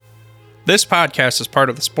This podcast is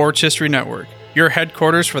part of the Sports History Network, your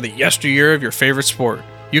headquarters for the yesteryear of your favorite sport.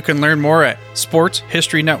 You can learn more at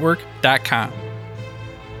sportshistorynetwork.com.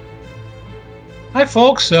 Hi,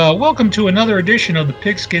 folks. Welcome to another edition of the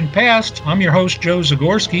Pigskin Past. I'm your host, Joe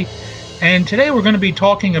Zagorski, and today we're going to be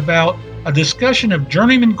talking about a discussion of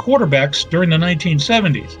journeyman quarterbacks during the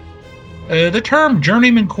 1970s. The term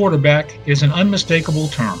journeyman quarterback is an unmistakable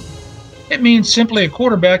term. It means simply a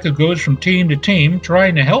quarterback who goes from team to team,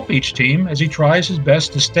 trying to help each team as he tries his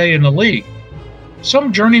best to stay in the league.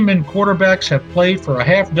 Some journeyman quarterbacks have played for a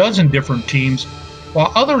half dozen different teams,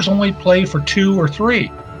 while others only play for 2 or 3.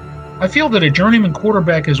 I feel that a journeyman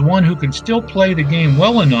quarterback is one who can still play the game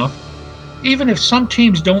well enough, even if some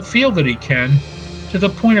teams don't feel that he can, to the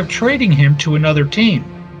point of trading him to another team.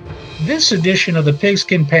 This edition of the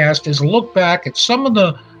Pigskin Past is a look back at some of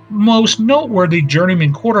the most noteworthy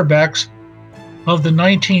journeyman quarterbacks of the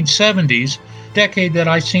 1970s, decade that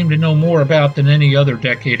I seem to know more about than any other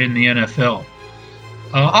decade in the NFL.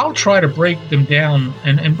 I'll try to break them down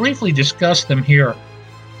and briefly discuss them here.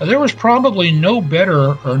 There was probably no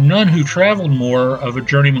better or none who traveled more of a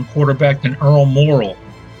journeyman quarterback than Earl Morrall.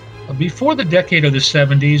 Before the decade of the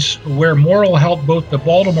 70s, where Morrall helped both the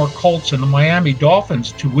Baltimore Colts and the Miami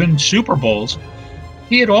Dolphins to win Super Bowls,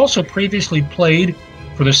 he had also previously played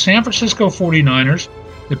for the San Francisco 49ers,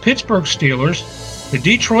 the Pittsburgh Steelers, the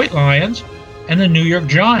Detroit Lions, and the New York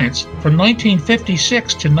Giants from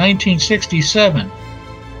 1956 to 1967.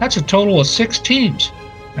 That's a total of 6 teams.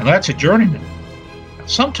 Now that's a journeyman.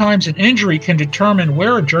 Sometimes an injury can determine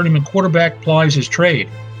where a journeyman quarterback plies his trade.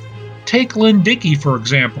 Take Lynn Dickey, for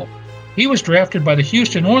example. He was drafted by the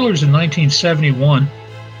Houston Oilers in 1971,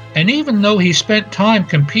 and even though he spent time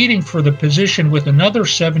competing for the position with another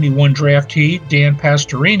 71 draftee, Dan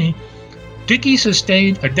Pastorini, Dickey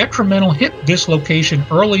sustained a detrimental hip dislocation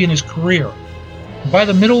early in his career. By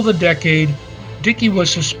the middle of the decade, Dickey was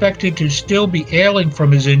suspected to still be ailing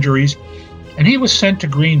from his injuries, and he was sent to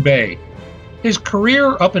Green Bay. His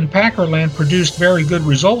career up in Packerland produced very good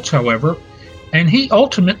results, however, and he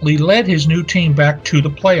ultimately led his new team back to the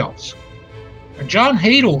playoffs. John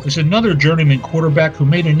Hadl is another journeyman quarterback who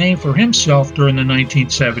made a name for himself during the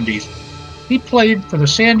 1970s. He played for the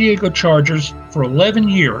San Diego Chargers for 11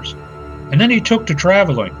 years, and then he took to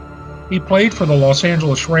traveling. He played for the Los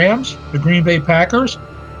Angeles Rams, the Green Bay Packers,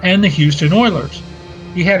 and the Houston Oilers.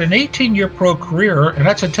 He had an 18-year pro career, and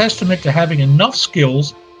that's a testament to having enough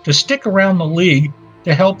skills to stick around the league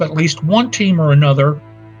to help at least one team or another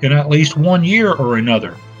in at least 1 year or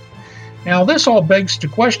another. Now, this all begs to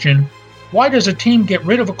question, why does a team get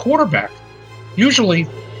rid of a quarterback? Usually,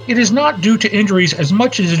 it is not due to injuries as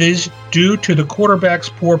much as it is due to the quarterback's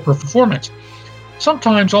poor performance.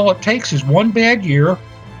 Sometimes all it takes is one bad year,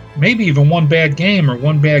 maybe even one bad game or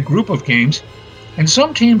one bad group of games, and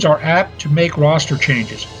some teams are apt to make roster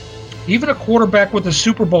changes. Even a quarterback with a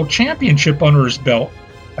Super Bowl championship under his belt,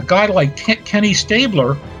 a guy like Kenny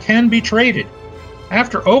Stabler, can be traded.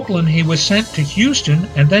 After Oakland, he was sent to Houston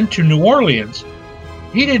and then to New Orleans.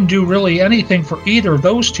 He didn't do really anything for either of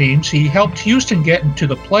those teams. He helped Houston get into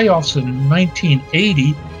the playoffs in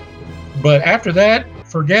 1980, but after that,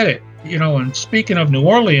 forget it. And speaking of New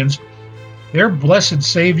Orleans, their blessed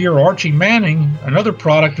savior, Archie Manning, another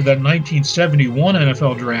product of that 1971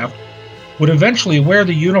 NFL draft, would eventually wear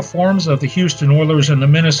the uniforms of the Houston Oilers and the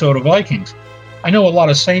Minnesota Vikings. I know a lot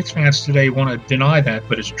of Saints fans today want to deny that,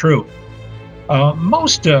 but it's true.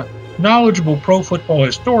 Most knowledgeable pro football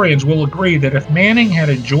historians will agree that if Manning had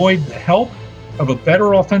enjoyed the help of a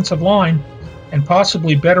better offensive line and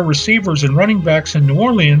possibly better receivers and running backs in New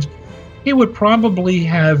Orleans, he would probably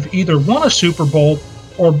have either won a Super Bowl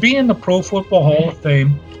or be in the Pro Football Hall of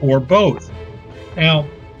Fame, or both. Now,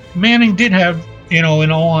 Manning did have, in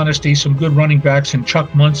all honesty, some good running backs in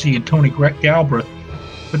Chuck Muncie and Tony Galbraith,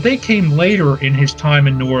 but they came later in his time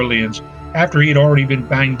in New Orleans after he had already been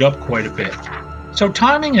banged up quite a bit. So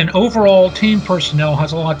timing and overall team personnel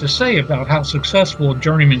has a lot to say about how successful a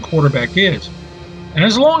journeyman quarterback is. And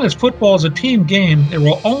as long as football is a team game, there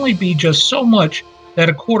will only be just so much that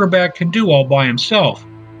a quarterback can do all by himself.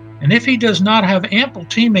 And if he does not have ample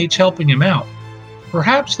teammates helping him out,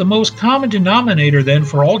 perhaps the most common denominator then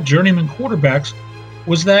for all journeyman quarterbacks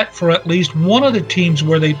was that for at least one of the teams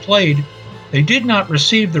where they played, they did not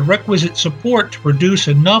receive the requisite support to produce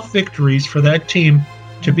enough victories for that team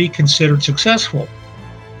to be considered successful.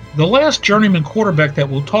 The last journeyman quarterback that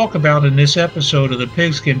we'll talk about in this episode of the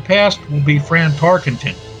Pigskin Past will be Fran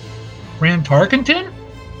Tarkenton. Fran Tarkenton?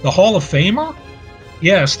 The Hall of Famer?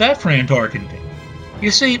 Yes, that Fran Tarkenton. You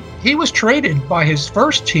see, he was traded by his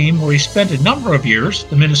first team where he spent a number of years,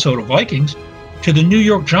 the Minnesota Vikings, to the New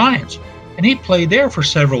York Giants, and he played there for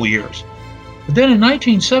several years. But then in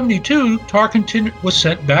 1972, Tarkenton was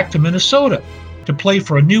sent back to Minnesota to play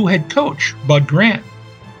for a new head coach, Bud Grant.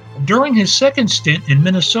 During his second stint in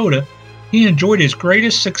Minnesota, he enjoyed his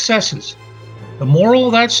greatest successes. The moral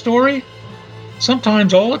of that story?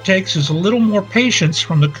 Sometimes all it takes is a little more patience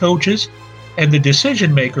from the coaches and the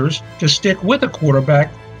decision makers to stick with a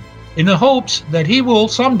quarterback in the hopes that he will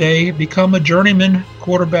someday become a journeyman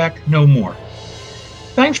quarterback no more.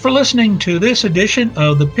 Thanks for listening to this edition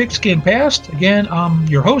of the Pigskin Past. Again, I'm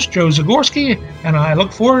your host, Joe Zagorski, and I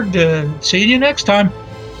look forward to seeing you next time.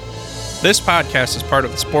 This podcast is part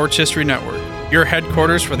of the Sports History Network, your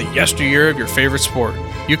headquarters for the yesteryear of your favorite sport.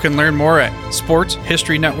 You can learn more at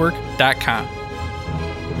sportshistorynetwork.com.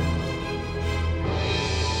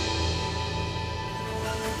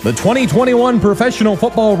 The 2021 Professional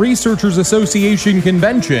Football Researchers Association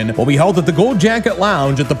Convention will be held at the Gold Jacket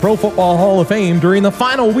Lounge at the Pro Football Hall of Fame during the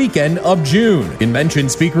final weekend of June. Convention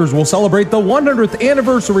speakers will celebrate the 100th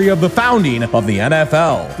anniversary of the founding of the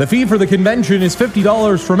NFL. The fee for the convention is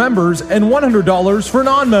 $50 for members and $100 for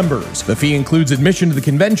non-members. The fee includes admission to the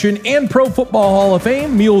convention and Pro Football Hall of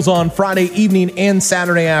Fame, meals on Friday evening and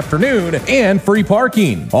Saturday afternoon, and free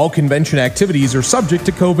parking. All convention activities are subject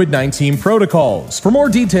to COVID-19 protocols. For more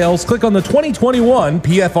details, click on the 2021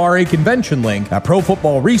 PFRA convention link at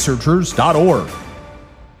profootballresearchers.org.